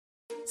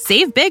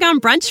Save big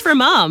on brunch for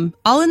mom,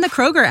 all in the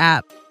Kroger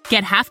app.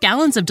 Get half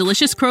gallons of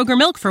delicious Kroger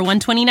milk for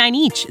 $1.29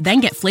 each. Then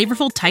get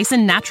flavorful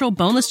Tyson natural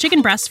boneless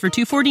chicken breasts for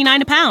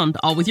 $2.49 a pound,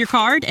 all with your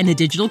card and a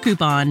digital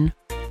coupon.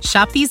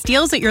 Shop these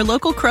deals at your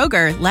local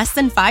Kroger, less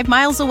than 5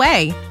 miles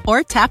away.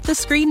 Or tap the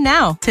screen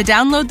now to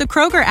download the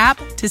Kroger app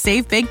to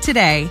save big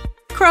today.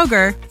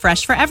 Kroger,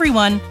 fresh for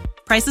everyone.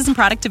 Prices and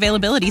product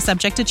availability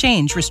subject to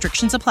change.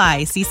 Restrictions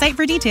apply. See site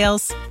for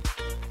details.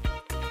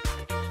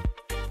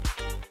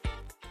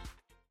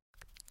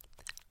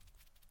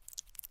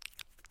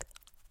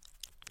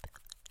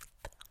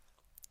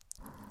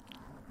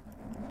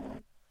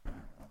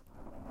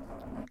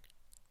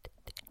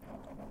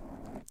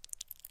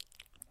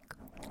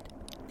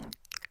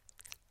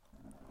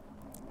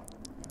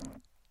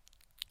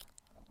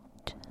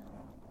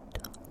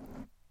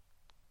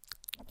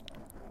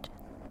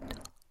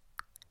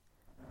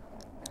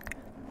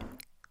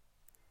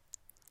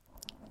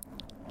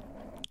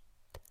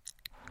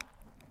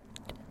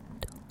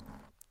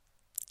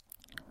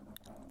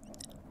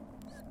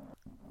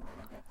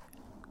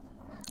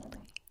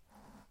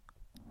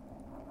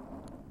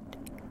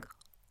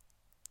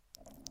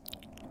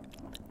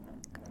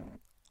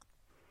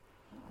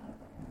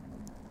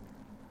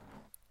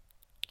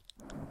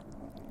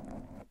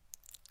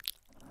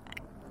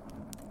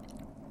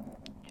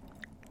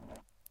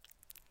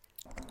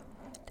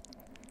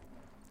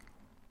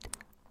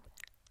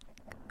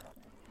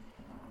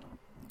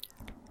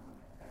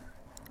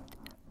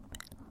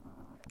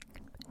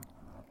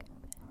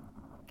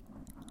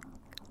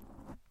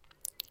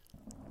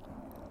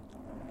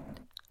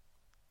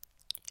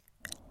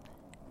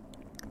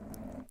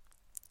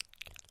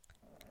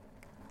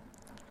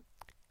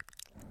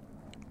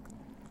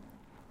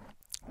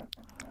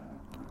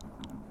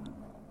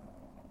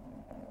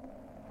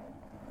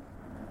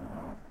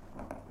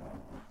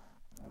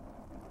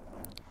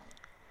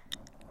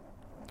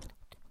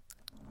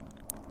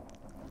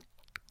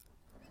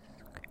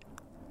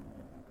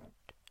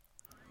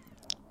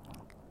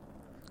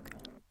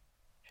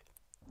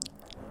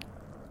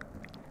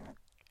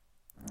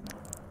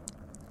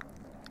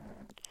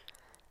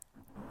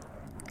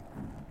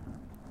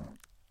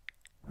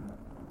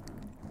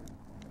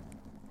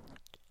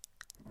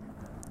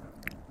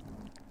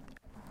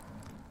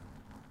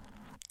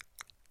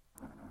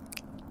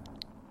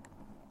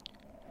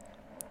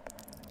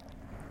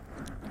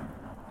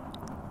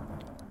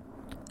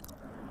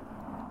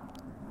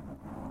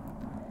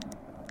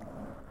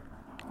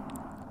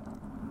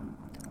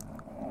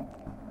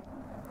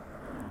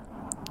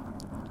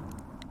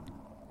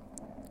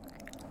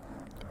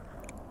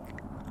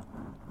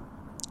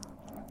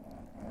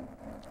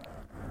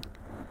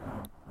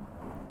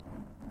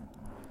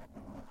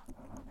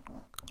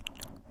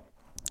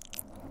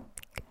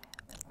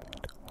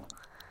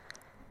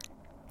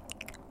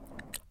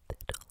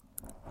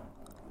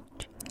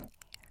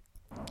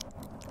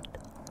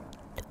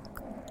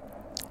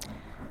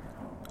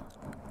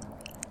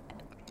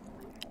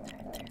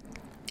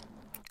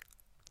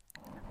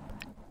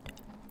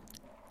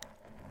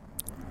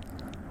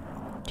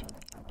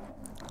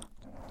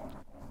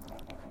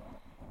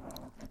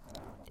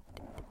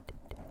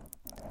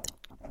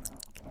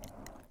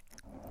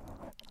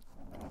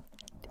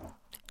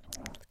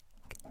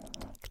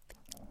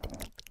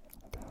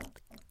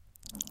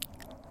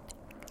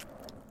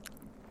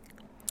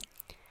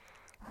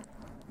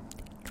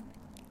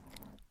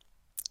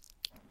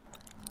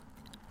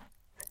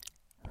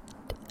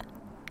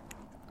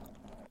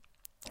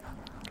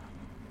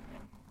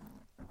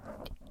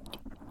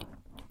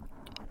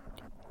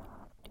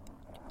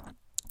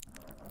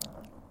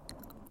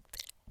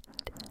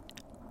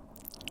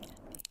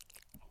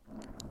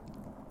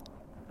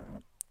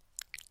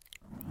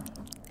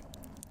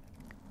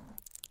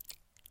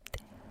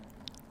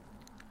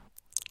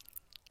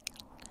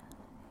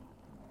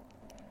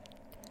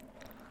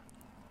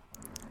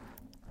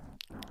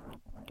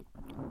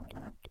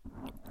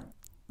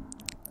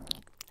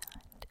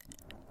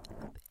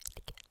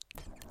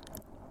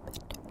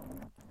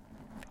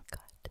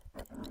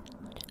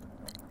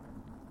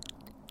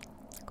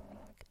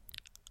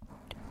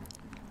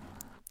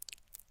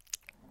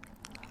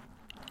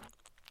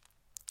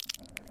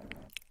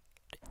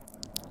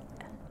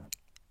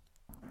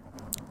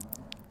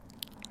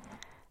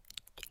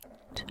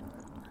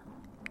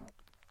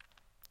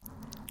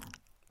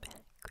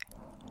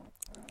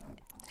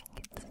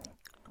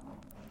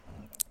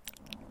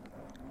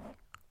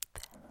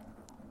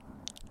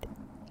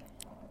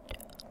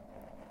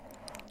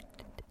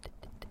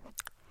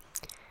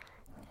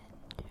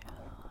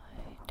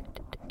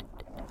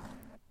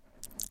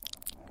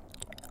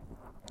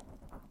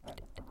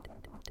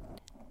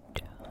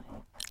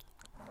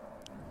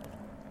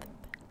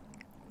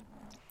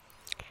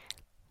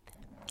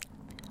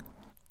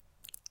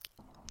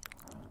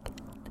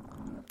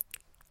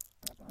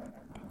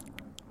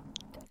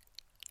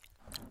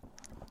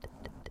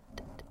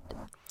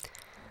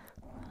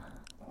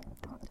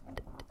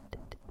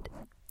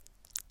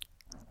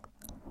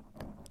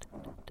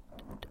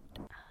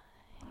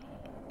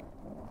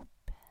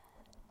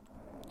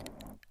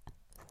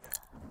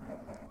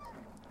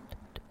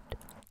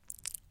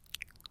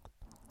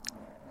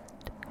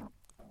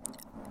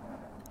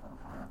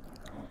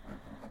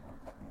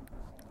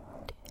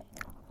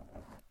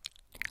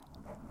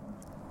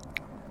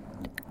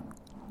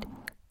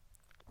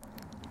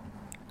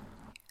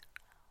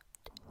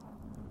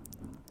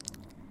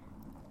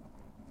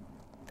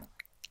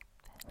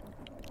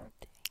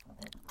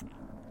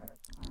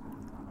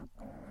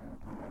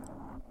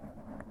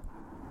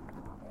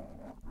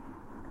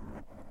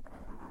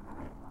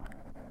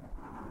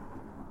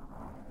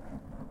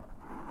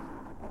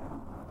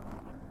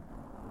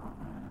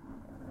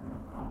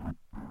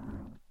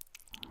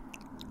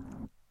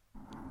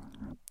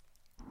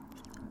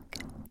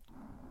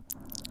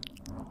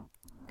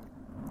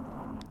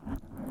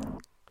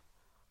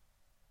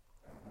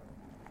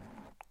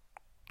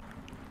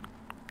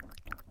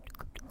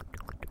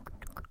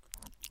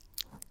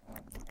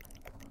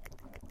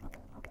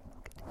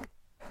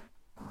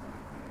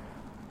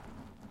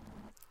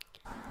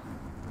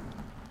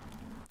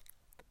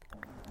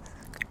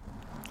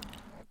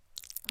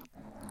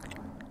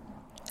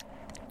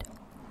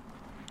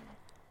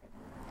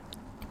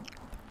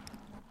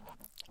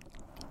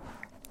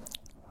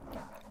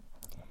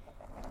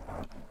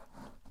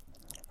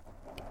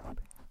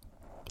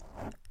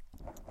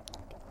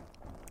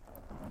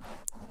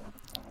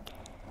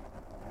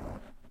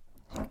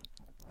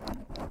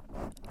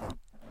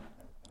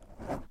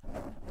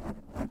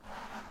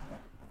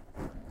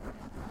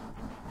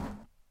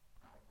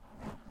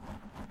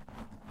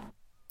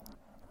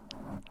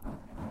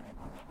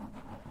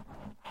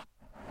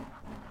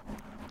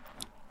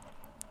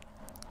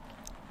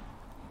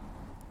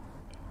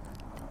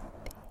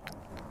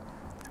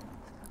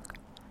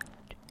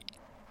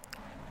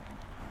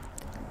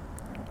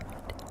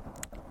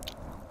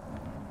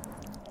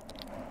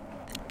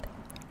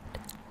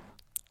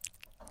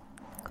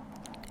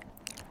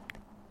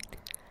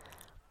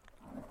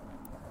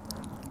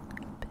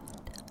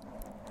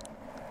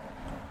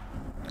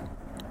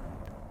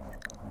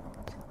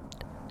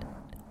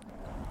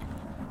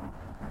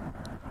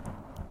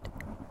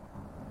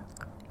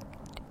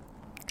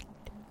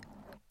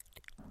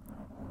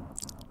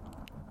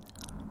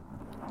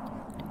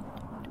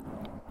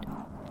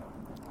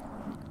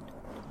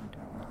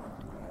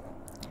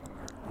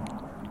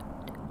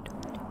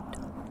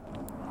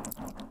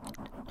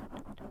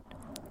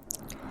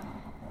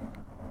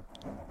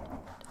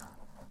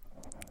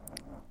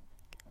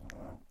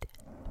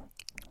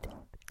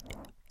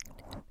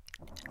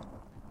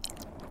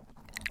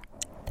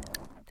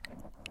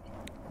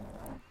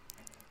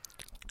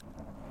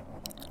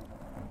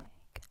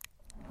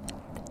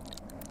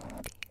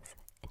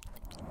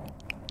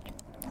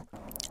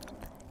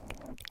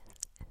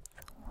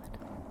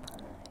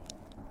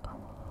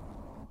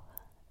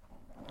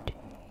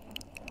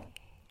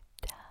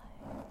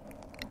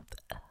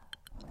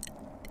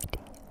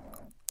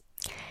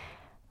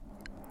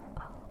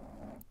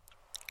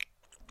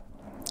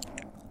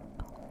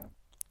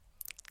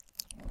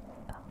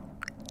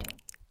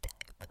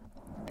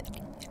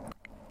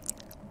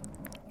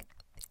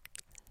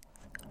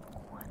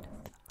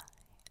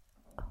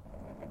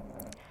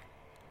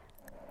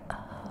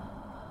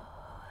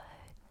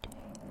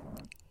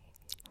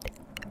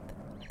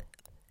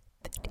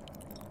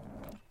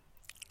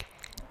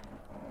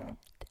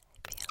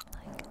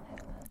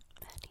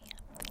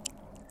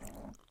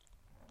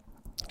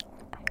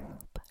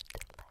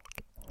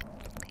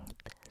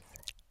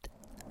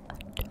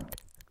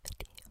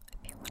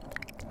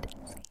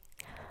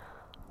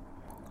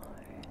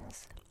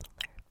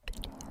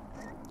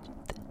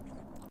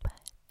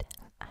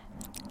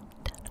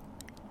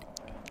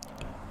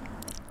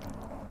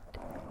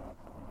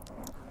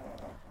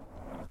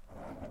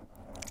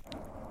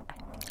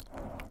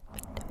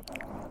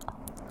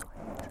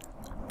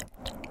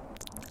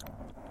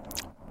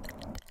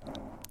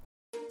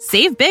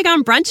 Save big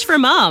on brunch for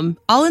mom,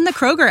 all in the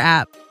Kroger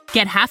app.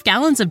 Get half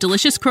gallons of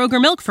delicious Kroger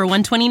milk for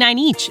 $1.29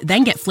 each.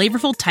 Then get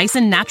flavorful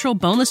Tyson natural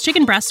boneless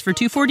chicken breasts for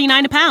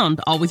 $2.49 a pound,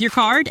 all with your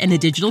card and a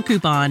digital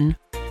coupon.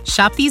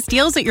 Shop these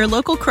deals at your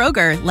local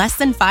Kroger, less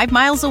than 5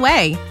 miles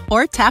away.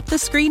 Or tap the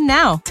screen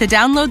now to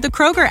download the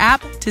Kroger app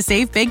to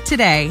save big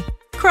today.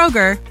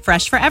 Kroger,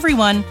 fresh for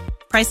everyone.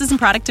 Prices and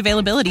product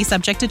availability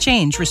subject to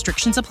change.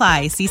 Restrictions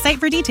apply. See site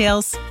for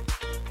details.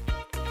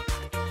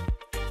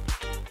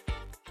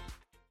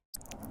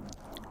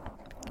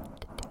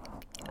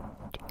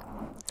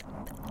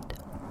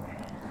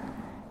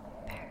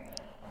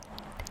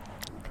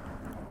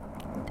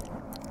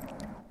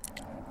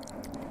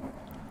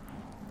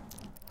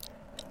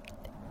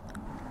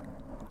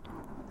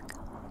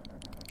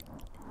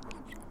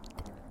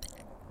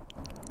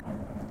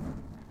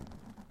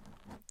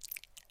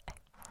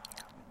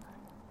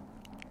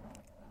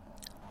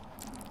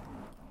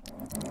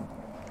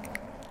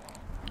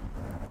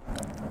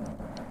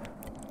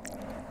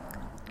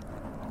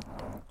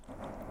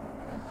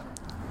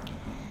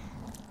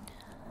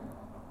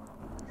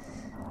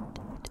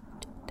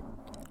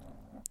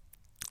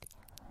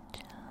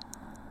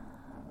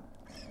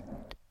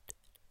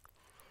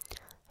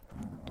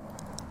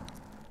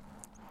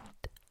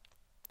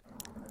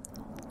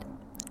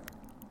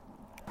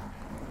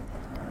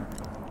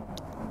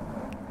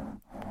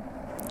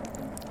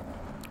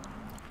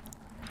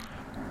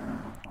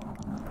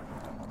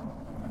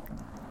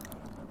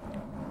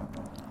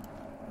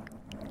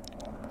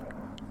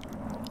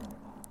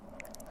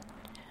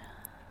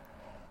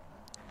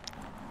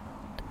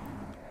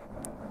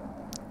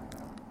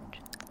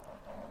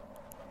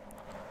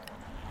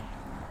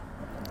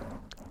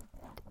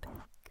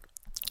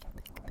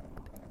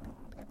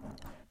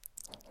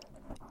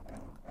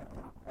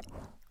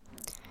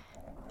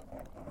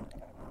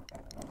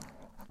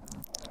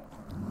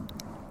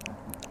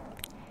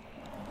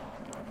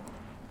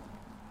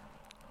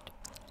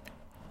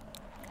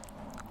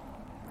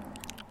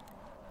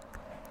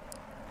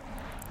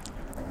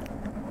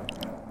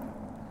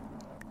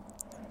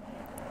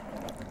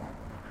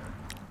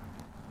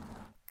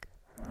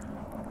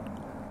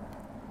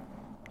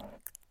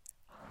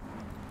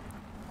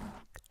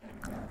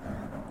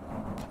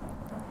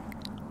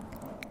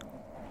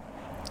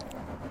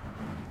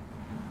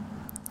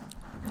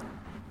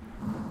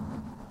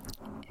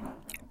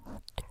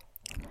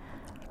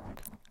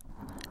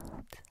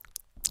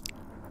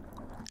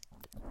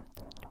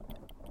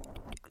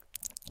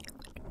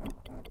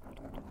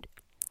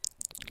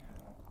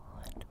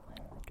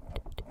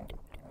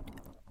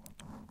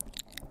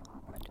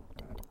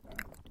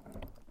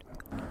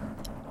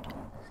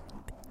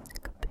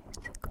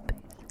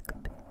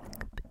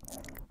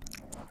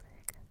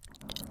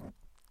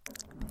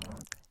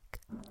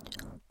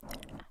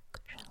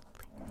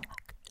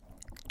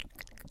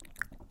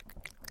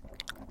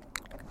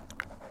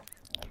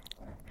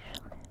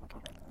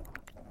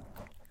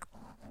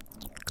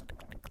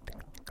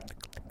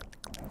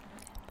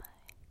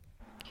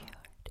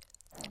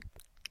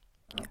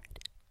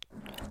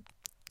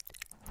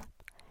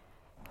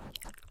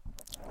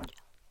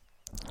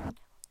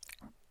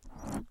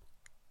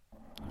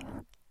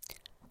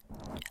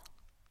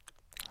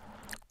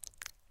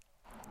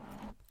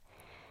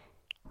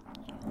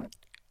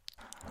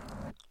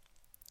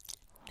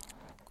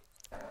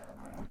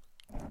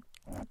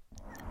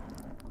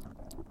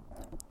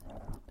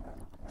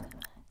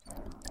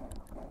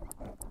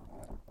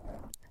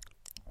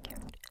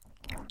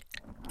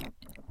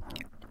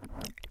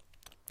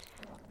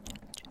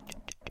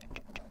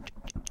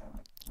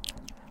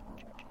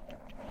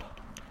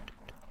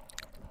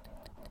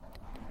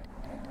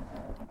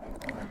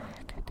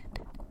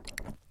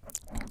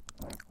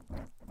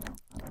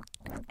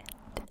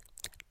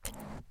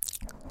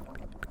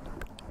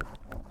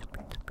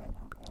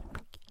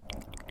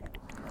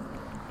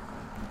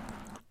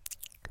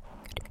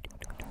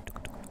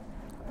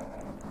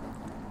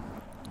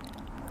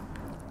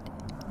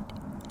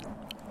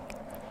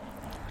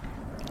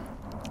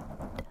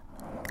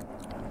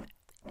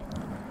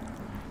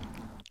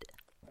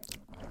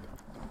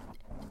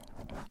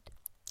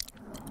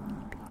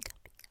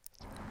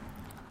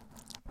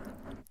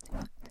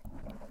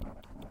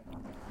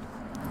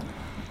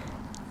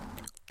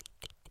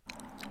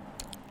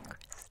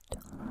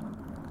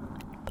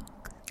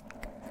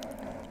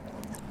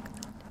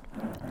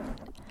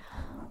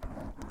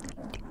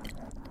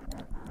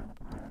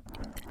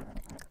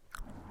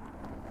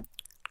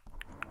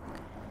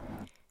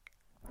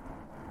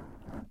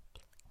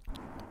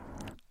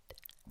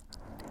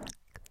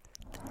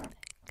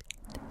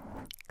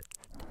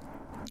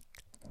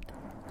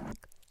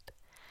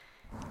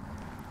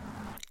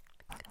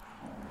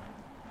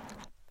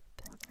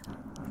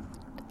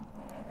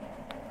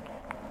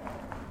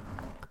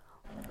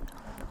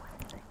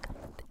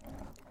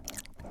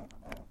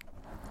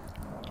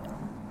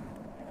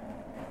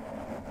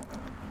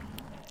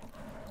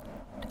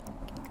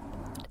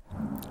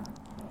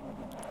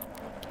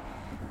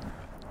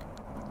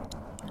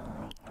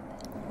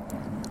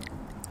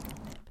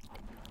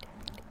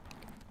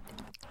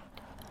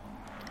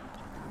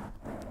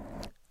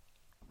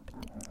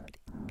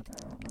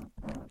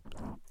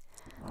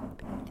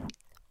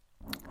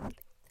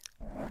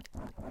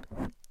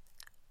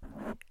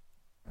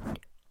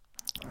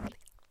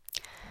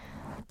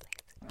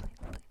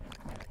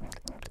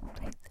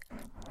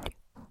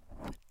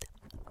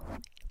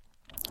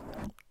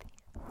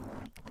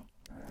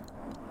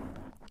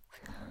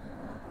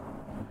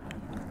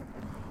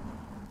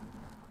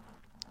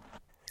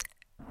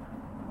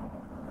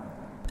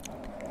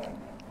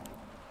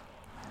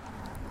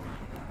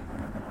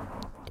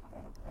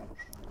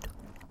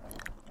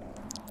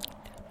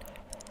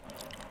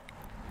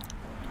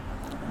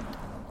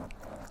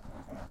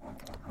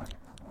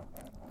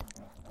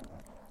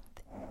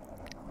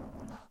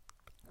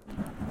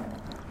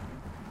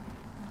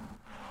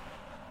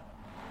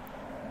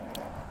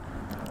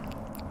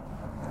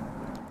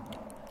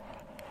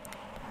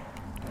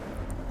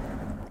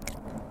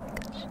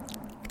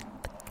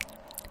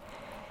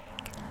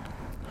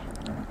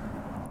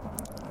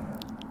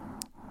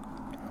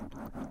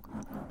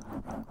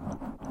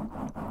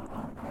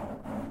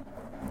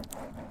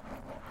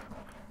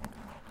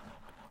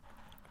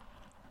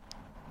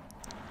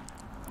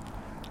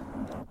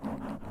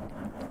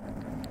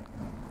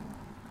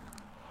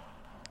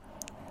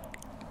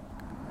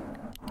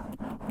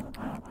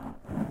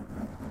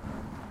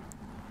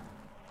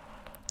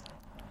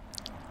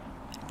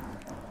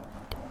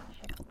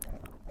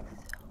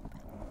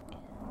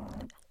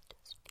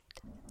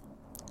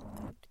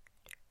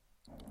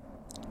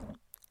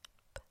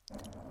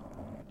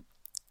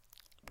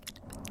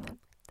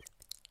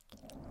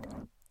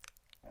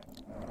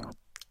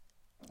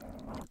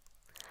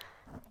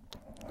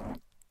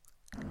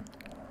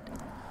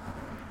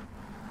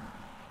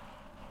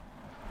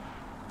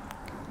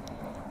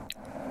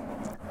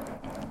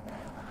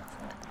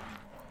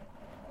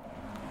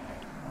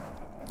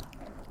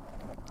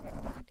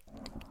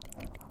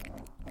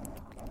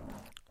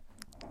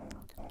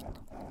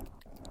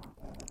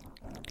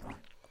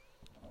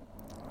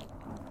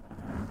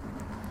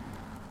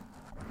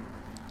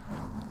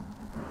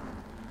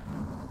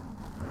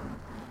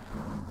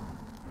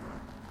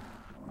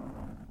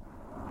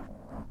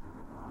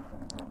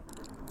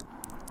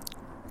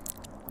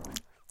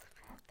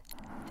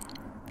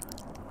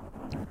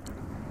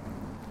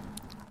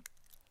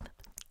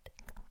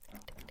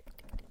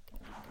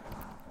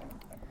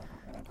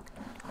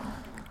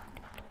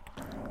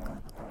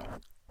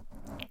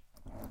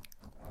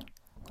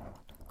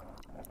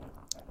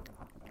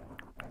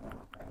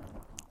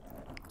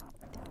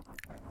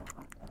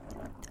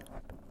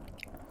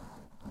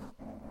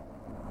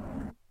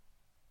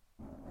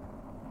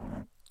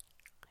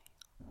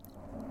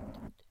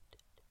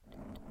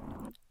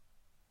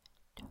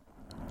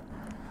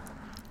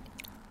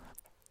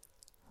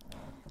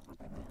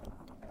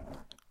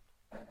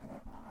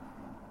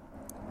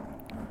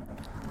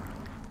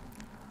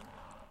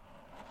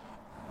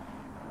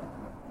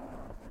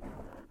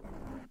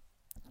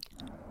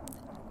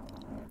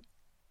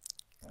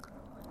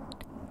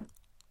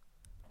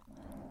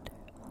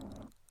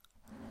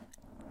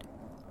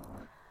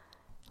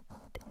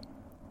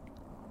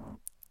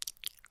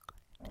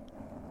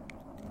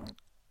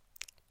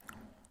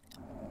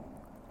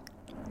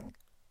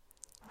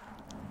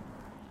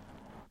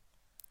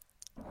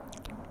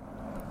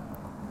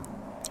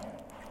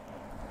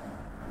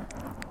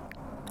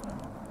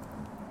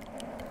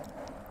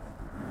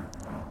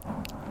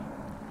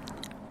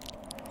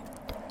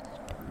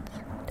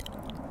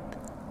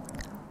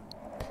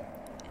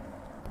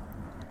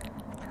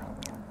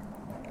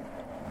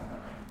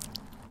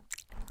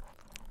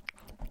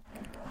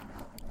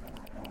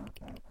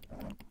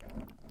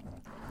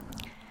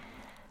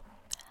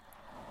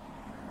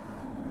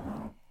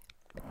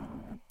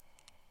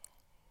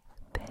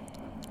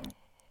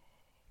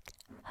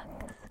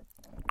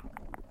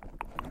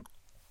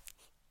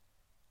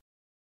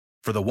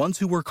 For the ones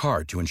who work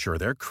hard to ensure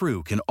their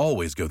crew can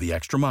always go the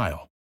extra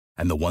mile,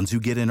 and the ones who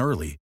get in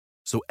early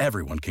so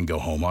everyone can go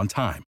home on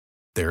time,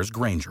 there's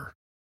Grainger,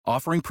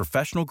 offering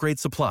professional-grade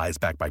supplies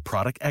backed by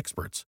product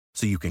experts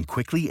so you can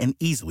quickly and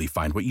easily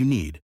find what you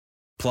need.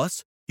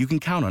 Plus, you can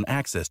count on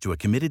access to a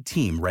committed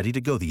team ready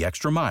to go the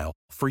extra mile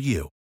for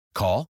you.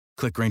 Call,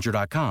 click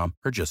Grainger.com,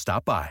 or just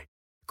stop by.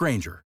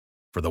 Grainger,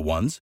 for the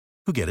ones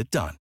who get it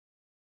done.